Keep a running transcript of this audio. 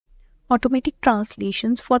Automatic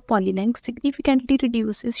translations for Polylang significantly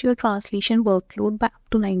reduces your translation workload by up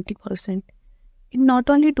to 90%. It not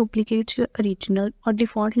only duplicates your original or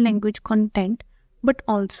default language content, but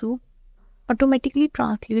also automatically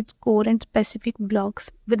translates core and specific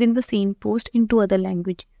blocks within the same post into other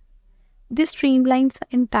languages. This streamlines the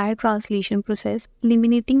entire translation process,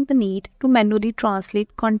 eliminating the need to manually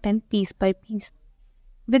translate content piece by piece.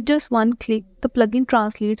 With just one click, the plugin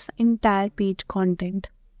translates the entire page content.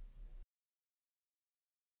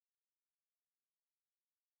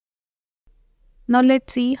 Now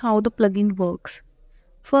let's see how the plugin works.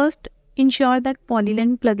 First, ensure that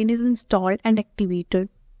Polylang plugin is installed and activated.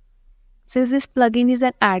 Since this plugin is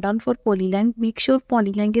an add-on for Polylang, make sure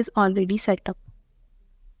Polylang is already set up.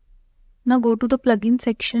 Now go to the plugin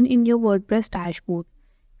section in your WordPress dashboard.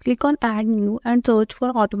 Click on Add New and search for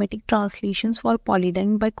Automatic Translations for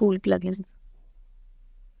Polylang by Cool Plugins.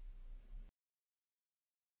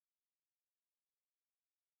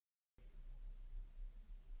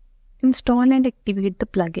 Install and activate the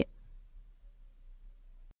plugin.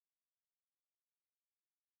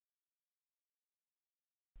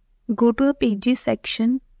 Go to the Pages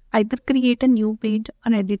section, either create a new page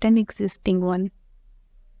or edit an existing one.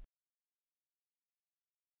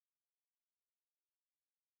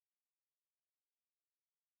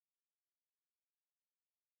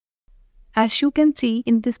 As you can see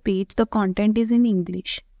in this page, the content is in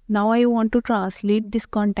English. Now I want to translate this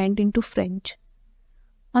content into French.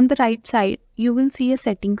 On the right side, you will see a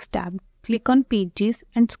Settings tab. Click on Pages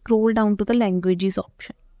and scroll down to the Languages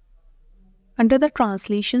option. Under the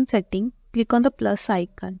Translation setting, click on the plus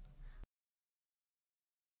icon.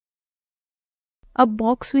 A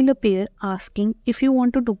box will appear asking if you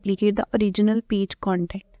want to duplicate the original page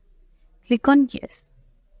content. Click on Yes.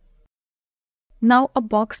 Now a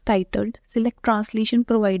box titled Select Translation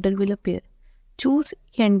Provider will appear. Choose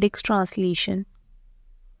Yandex Translation.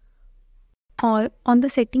 Or on the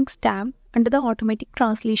Settings tab, under the Automatic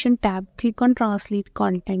Translation tab, click on Translate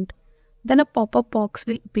Content. Then a pop-up box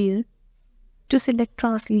will appear. To select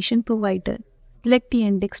Translation Provider, select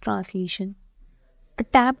Yandex Translation. A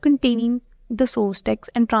tab containing the source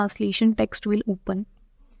text and translation text will open.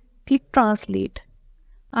 Click Translate.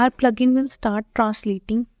 Our plugin will start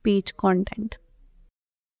translating page content.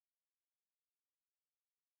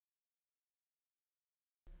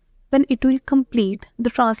 When it will complete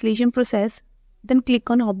the translation process, then click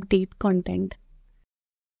on Update Content.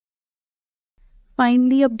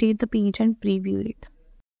 Finally, update the page and preview it.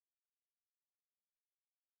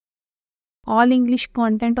 All English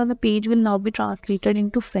content on the page will now be translated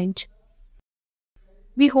into French.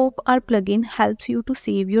 We hope our plugin helps you to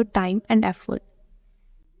save your time and effort.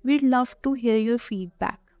 We'd love to hear your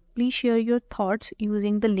feedback. Please share your thoughts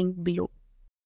using the link below.